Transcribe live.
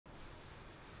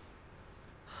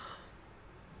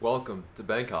Welcome to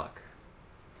Bangkok.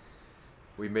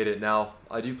 We made it now.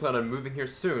 I do plan on moving here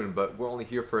soon, but we're only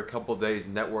here for a couple days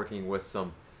networking with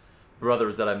some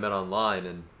brothers that I met online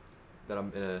and that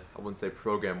I'm in a, I wouldn't say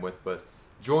program with, but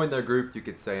joined their group, you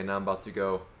could say, and now I'm about to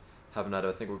go have a night.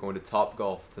 I think we're going to Top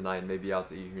Golf tonight, maybe out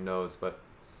to eat, who knows, but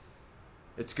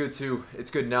it's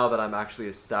good now that I'm actually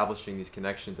establishing these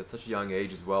connections at such a young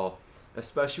age as well,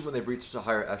 especially when they've reached a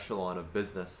higher echelon of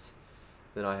business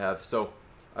than I have. So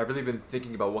I've really been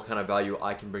thinking about what kind of value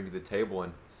I can bring to the table,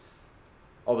 and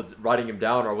I was writing them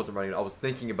down, or I wasn't writing, I was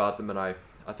thinking about them, and I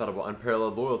thought about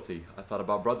unparalleled loyalty, I thought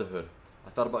about brotherhood, I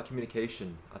thought about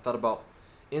communication, I thought about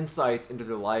insight into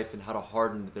their life and how to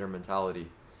harden their mentality.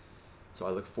 So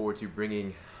I look forward to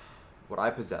bringing what I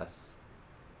possess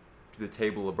to the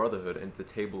table of brotherhood and to the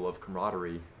table of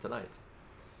camaraderie tonight.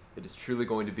 It is truly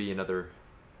going to be another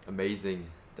amazing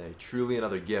day, truly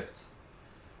another gift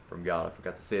from God. I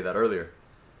forgot to say that earlier.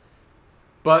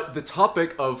 But the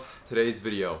topic of today's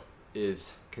video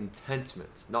is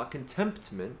contentment. Not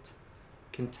contemptment,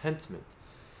 contentment.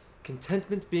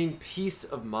 Contentment being peace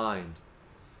of mind,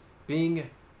 being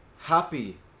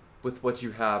happy with what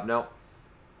you have. Now,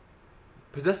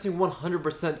 possessing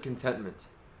 100% contentment,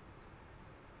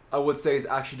 I would say, is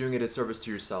actually doing a disservice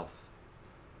to yourself.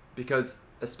 Because,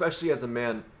 especially as a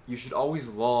man, you should always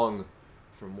long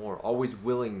for more, always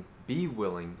be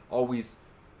willing, always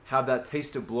have that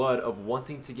taste of blood of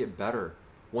wanting to get better,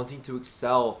 wanting to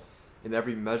excel in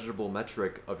every measurable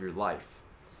metric of your life.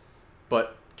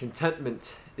 But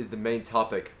contentment is the main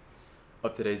topic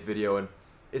of today's video, and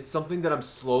it's something that I'm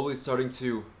slowly starting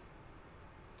to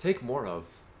take more of,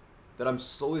 that I'm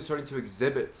slowly starting to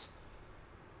exhibit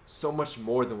so much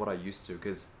more than what I used to,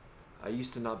 because I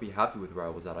used to not be happy with where I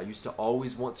was at. I used to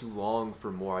always want to long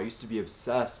for more. I used to be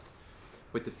obsessed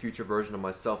with the future version of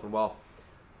myself, and while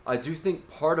I do think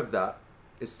part of that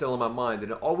is still in my mind,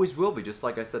 and it always will be, just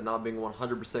like I said, not being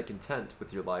 100% content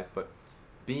with your life, but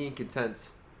being content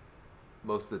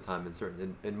most of the time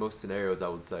in most scenarios, I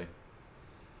would say.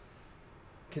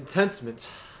 Contentment.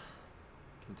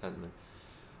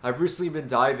 I've recently been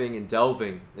diving and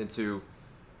delving into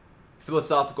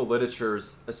philosophical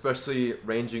literatures, especially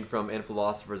ranging from, and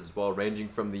philosophers as well, ranging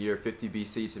from the year 50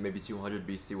 BC to maybe 200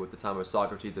 BC with the time of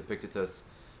Socrates, Epictetus,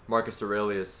 Marcus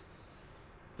Aurelius.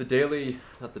 The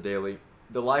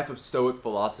life of Stoic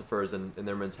philosophers and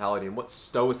their mentality and what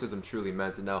Stoicism truly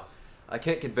meant. And now, I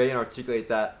can't convey and articulate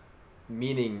that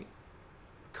meaning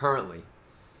currently.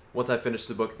 Once I finish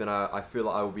the book, then I feel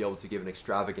I will be able to give an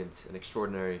extravagant and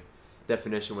extraordinary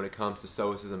definition when it comes to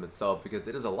Stoicism itself, because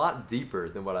it is a lot deeper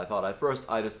than what I thought. At first,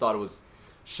 I just thought it was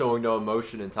showing no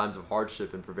emotion in times of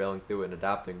hardship and prevailing through it and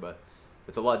adapting, but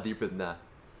it's a lot deeper than that.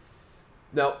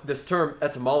 Now, this term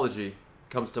etymology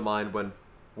comes to mind when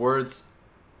words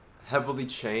heavily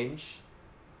change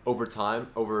over time,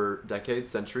 over decades,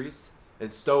 centuries, and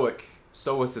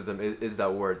Stoicism is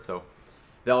that word. So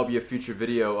that will be a future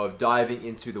video of diving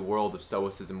into the world of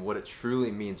Stoicism, what it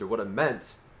truly means, or what it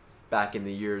meant back in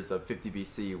the years of 50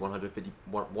 BC,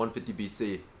 150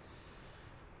 BC.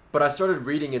 But I started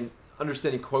reading and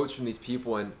understanding quotes from these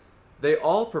people, and they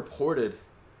all purported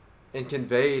and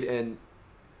conveyed and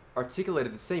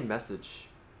articulated the same message,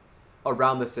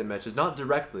 around the same message, not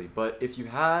directly, but if you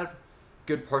have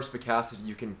good perspicacity,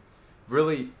 you can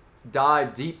really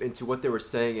dive deep into what they were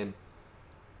saying and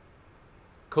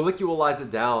colloquialize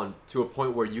it down to a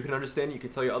point where you can understand it, you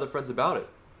can tell your other friends about it.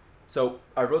 So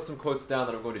I wrote some quotes down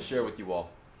that I'm going to share with you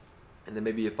all, and then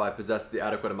maybe if I possess the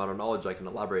adequate amount of knowledge, I can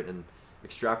elaborate and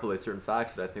extrapolate certain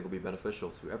facts that I think will be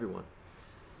beneficial to everyone.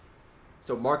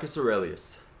 So Marcus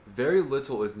Aurelius: very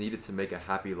little is needed to make a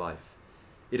happy life.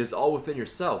 It is all within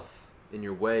yourself, in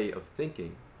your way of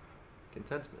thinking.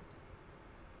 Contentment.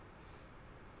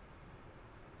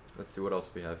 Let's see what else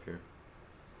we have here.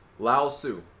 Lao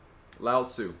Tzu.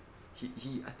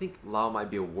 I think Lao might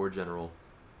be a war general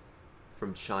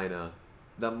from China.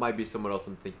 That might be someone else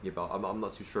I'm thinking about. I'm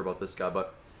not too sure about this guy,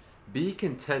 but be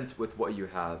content with what you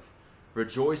have.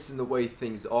 Rejoice in the way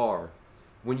things are.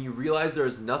 When you realize there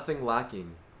is nothing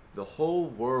lacking, the whole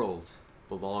world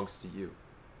belongs to you.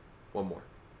 One more.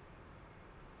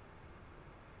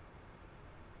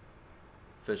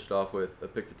 Finished off with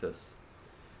Epictetus.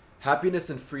 Happiness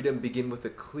and freedom begin with a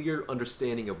clear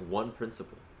understanding of one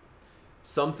principle.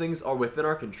 Some things are within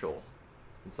our control,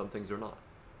 and some things are not.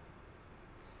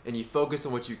 And you focus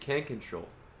on what you can control,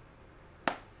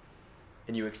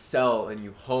 and you excel and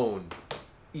you hone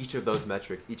each of those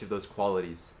metrics, each of those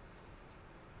qualities.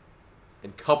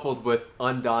 And coupled with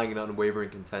undying and unwavering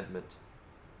contentment,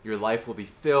 your life will be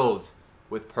filled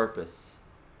with purpose,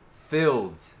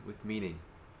 filled with meaning.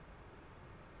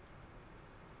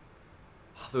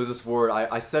 there was this word,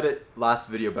 I said it last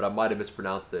video, but I might have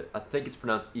mispronounced it. I think it's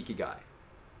pronounced Ikigai.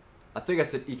 I think I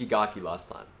said Ikigaki last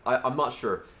time. I'm not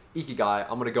sure. Ikigai,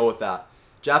 I'm going to go with that.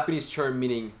 Japanese term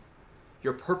meaning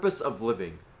your purpose of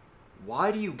living.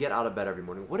 Why do you get out of bed every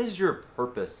morning? What is your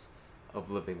purpose of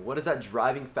living? What is that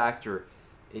driving factor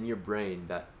in your brain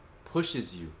that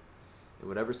pushes you in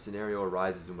whatever scenario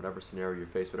arises, in whatever scenario you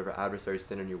face, whatever adversary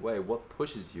stand in your way? What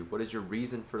pushes you? What is your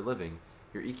reason for living?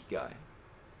 Your Ikigai.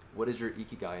 What is your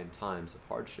Ikigai in times of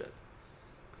hardship?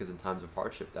 Because in times of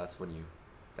hardship, that's when you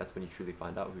truly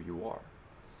find out who you are.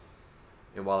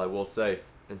 And while I will say,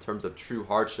 in terms of true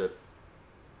hardship,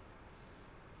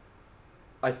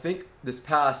 I think this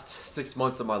past 6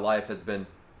 months of my life has been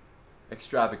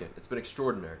extravagant. It's been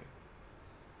extraordinary.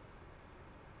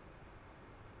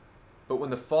 But when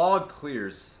the fog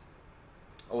clears,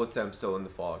 I would say I'm still in the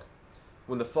fog.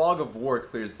 When the fog of war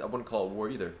clears, I wouldn't call it war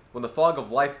either. When the fog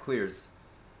of life clears,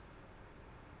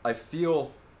 I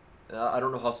feel, I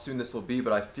don't know how soon this will be,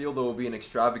 but I feel there will be an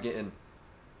extravagant and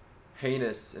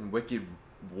heinous and wicked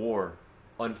war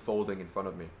unfolding in front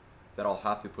of me that I'll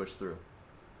have to push through.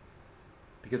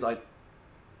 Because I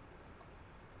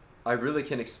really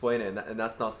can't explain it, and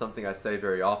that's not something I say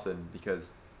very often,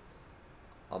 because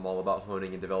I'm all about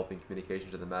honing and developing communication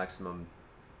to the maximum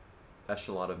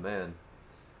echelon of man.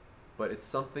 But it's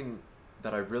something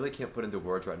that I really can't put into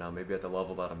words right now, maybe at the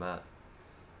level that I'm at.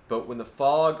 But when the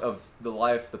fog of the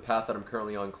life, the path that I'm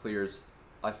currently on clears,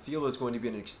 I feel there's going to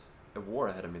be a war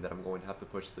ahead of me that I'm going to have to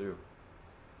push through.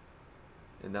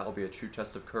 And that will be a true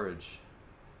test of courage.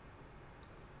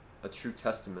 A true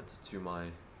testament to my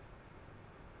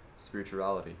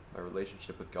spirituality, my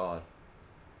relationship with God.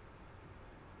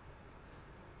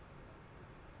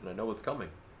 And I know what's coming.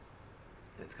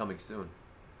 And it's coming soon,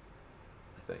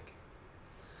 I think.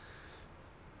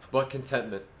 But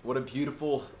contentment, what a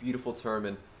beautiful, beautiful term.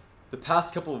 And the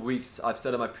past couple of weeks, I've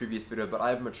said in my previous video, but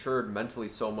I've matured mentally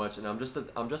so much, and I'm just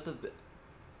at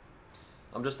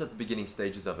the beginning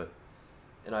stages of it.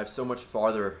 And I have so much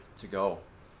farther to go.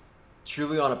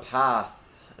 Truly on a path,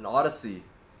 an odyssey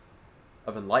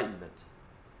of enlightenment,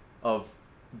 of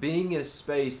being in a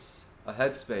space, a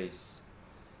headspace,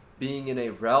 being in a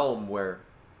realm where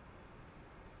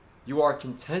you are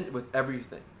content with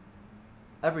everything.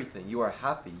 Everything. You are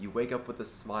happy. You wake up with a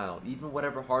smile. Even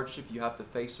whatever hardship you have to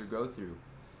face or go through,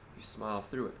 you smile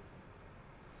through it.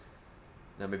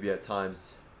 Now maybe at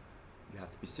times you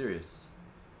have to be serious.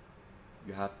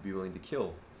 You have to be willing to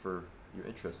kill for your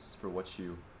interests, for what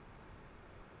you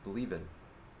believe in,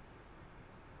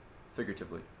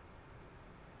 figuratively.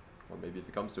 Or maybe if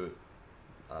it comes to it,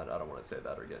 I don't want to say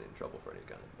that or get in trouble for any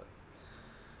kind,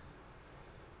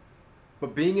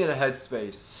 but being in a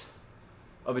headspace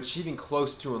of achieving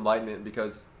close to enlightenment,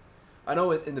 because I know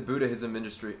in the Buddhism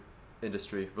religion, in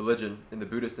the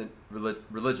Buddhist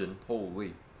religion,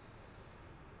 holy,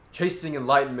 chasing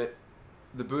enlightenment,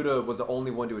 the Buddha was the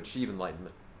only one to achieve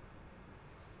enlightenment.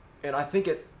 And I think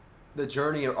the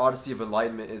journey or odyssey of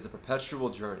enlightenment is a perpetual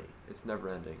journey. It's never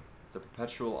ending. It's a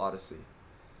perpetual odyssey.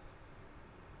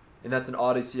 And that's an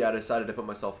odyssey I decided to put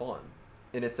myself on.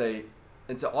 And it's an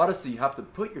odyssey you have to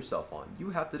put yourself on. You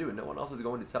have to do it. No one else is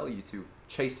going to tell you to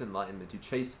chase enlightenment, to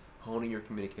chase honing your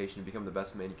communication, to become the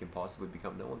best man you can possibly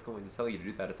become. No one's going to tell you to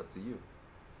do that. It's up to you.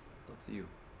 It's up to you.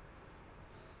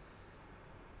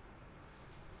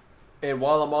 And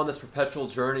while I'm on this perpetual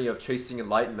journey of chasing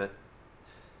enlightenment,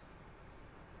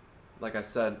 like I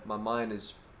said, my mind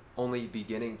is only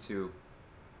beginning to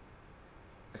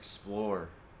explore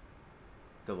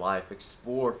the life,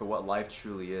 explore for what life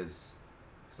truly is.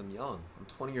 Because I'm young. I'm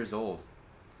 20 years old.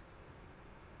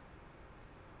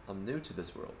 I'm new to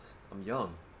this world. I'm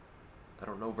young. I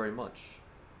don't know very much.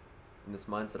 And this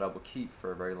mindset I will keep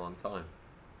for a very long time.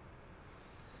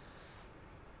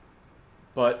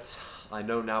 But I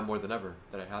know now more than ever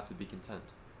that I have to be content.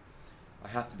 I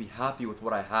have to be happy with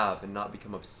what I have and not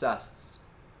become obsessed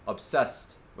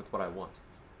with what I want.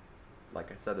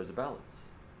 Like I said, there's a balance.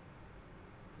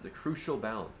 There's a crucial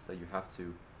balance that you have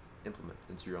to implement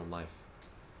into your own life.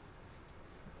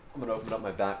 I'm gonna open up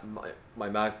my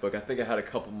MacBook. I think I had a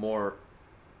couple more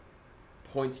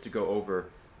points to go over.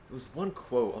 There was one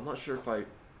quote. I'm not sure if I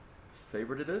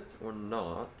favorited it or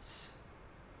not.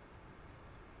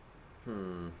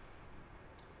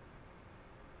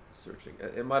 Searching.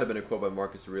 It might have been a quote by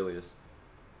Marcus Aurelius,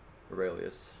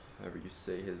 however you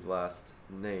say his last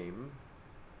name.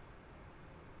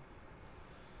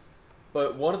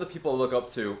 But one of the people I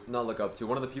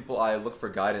one of the people I look for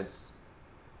guidance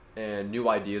and new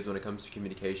ideas when it comes to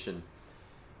communication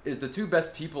is the three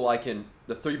best people I can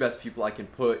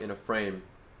put in a frame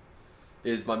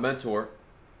is my mentor,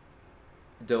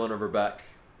 Dylan Overbeck,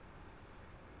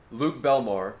 Luke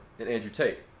Belmar and Andrew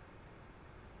Tate.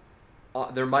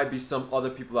 There might be some other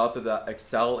people out there that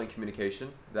excel in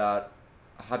communication, that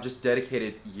have just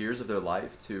dedicated years of their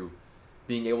life to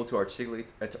being able to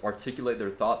articulate their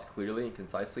thoughts clearly and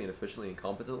concisely and efficiently and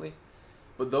competently.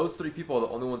 But those three people are the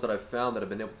only ones that I've found that have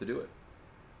been able to do it.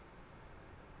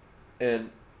 And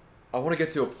I want to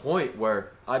get to a point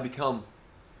where I become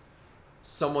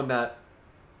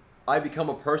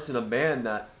a person, a man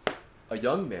that, a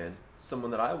young man,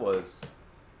 someone that I was,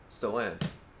 still am,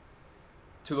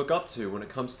 to look up to when it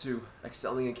comes to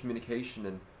excelling in communication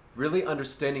and really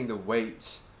understanding the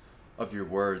weight of your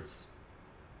words.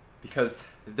 Because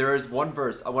there is one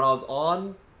verse, when I was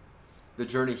on the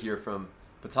journey here from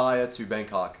Pattaya to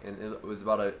Bangkok, and it was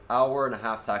about an hour and a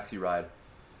half taxi ride,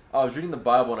 I was reading the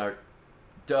Bible and I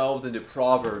delved into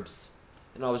Proverbs,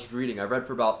 and I read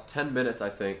for about 10 minutes, I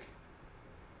think,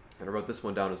 and I wrote this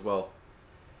one down as well.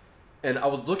 And I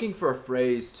was looking for a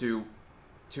phrase to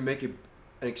make an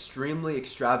extremely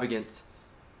extravagant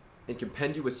and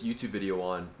compendious YouTube video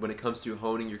on when it comes to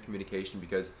honing your communication,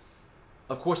 because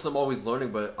of course I'm always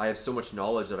learning, but I have so much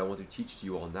knowledge that I want to teach to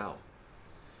you all now.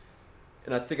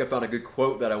 And I think I found a good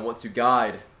quote that I want to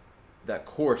guide that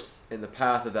course in the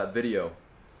path of that video.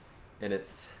 And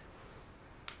it's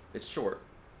short.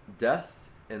 Death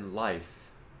and life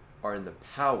are in the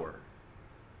power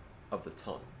of the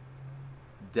tongue.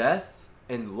 Death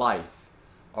and life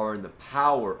are in the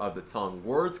power of the tongue.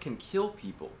 Words can kill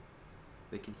people.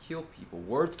 They can heal people.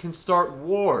 Words can start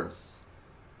wars.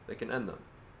 They can end them.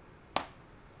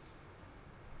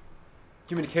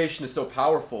 Communication is so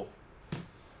powerful.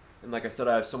 And like I said,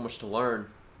 I have so much to learn,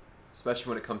 especially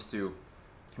when it comes to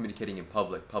communicating in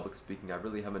public speaking. I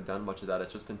really haven't done much of that.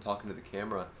 It's just been talking to the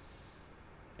camera.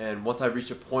 And once I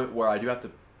reach a point where I do have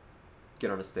to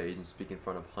get on a stage and speak in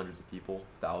front of hundreds of people,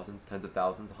 thousands, tens of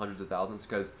thousands, hundreds of thousands,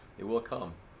 because it will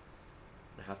come.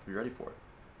 I have to be ready for it.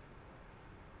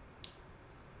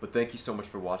 But thank you so much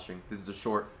for watching. This is a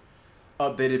short,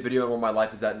 updated video on where my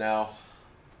life is at now.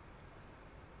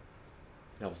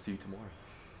 And I will see you tomorrow.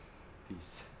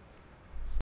 Peace.